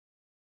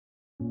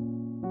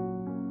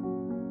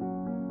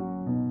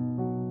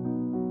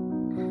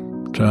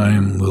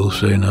Time will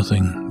say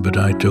nothing, but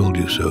I told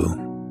you so.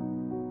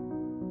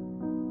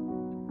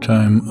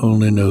 Time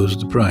only knows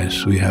the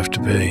price we have to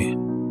pay.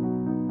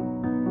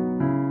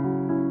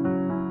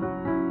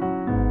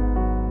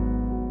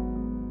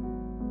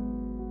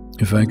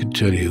 If I could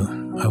tell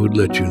you, I would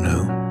let you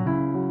know.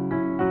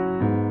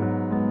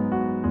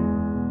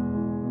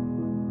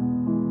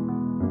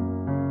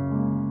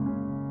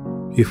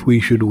 If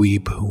we should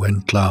weep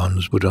when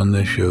clowns put on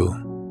their show,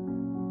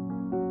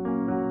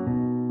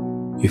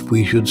 if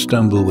we should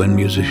stumble when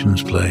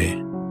musicians play,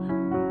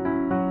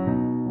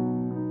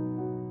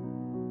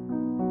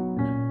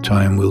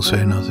 time will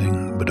say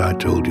nothing, but I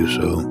told you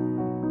so.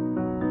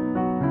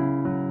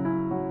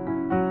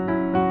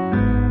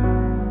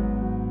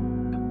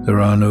 There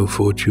are no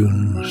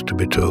fortunes to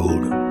be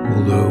told,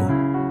 although,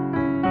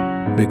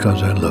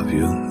 because I love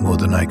you more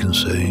than I can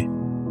say,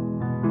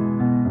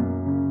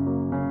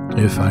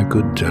 if I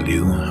could tell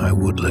you, I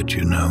would let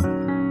you know.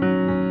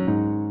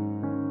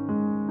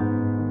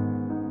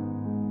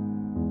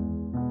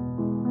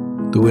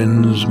 The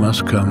winds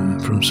must come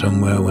from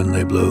somewhere when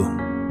they blow.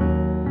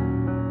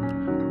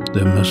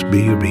 There must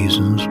be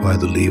reasons why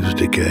the leaves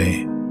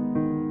decay.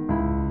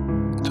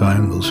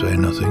 Time will say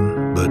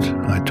nothing, but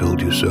I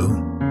told you so.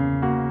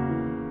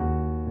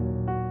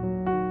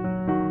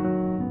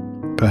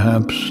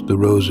 Perhaps the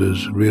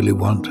roses really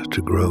want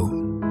to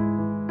grow.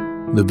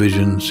 The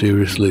vision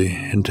seriously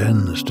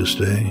intends to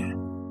stay.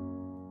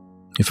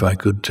 If I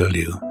could tell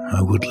you,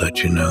 I would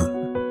let you know.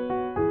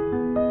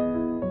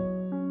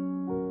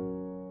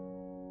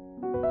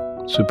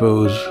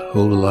 Suppose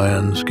all the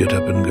lions get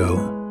up and go,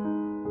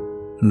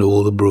 and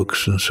all the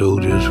brooks and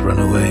soldiers run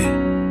away.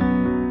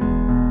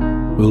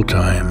 Will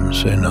time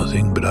say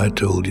nothing, but I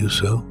told you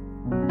so?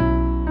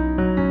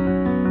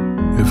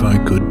 If I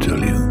could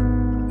tell you,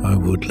 I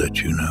would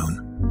let you know.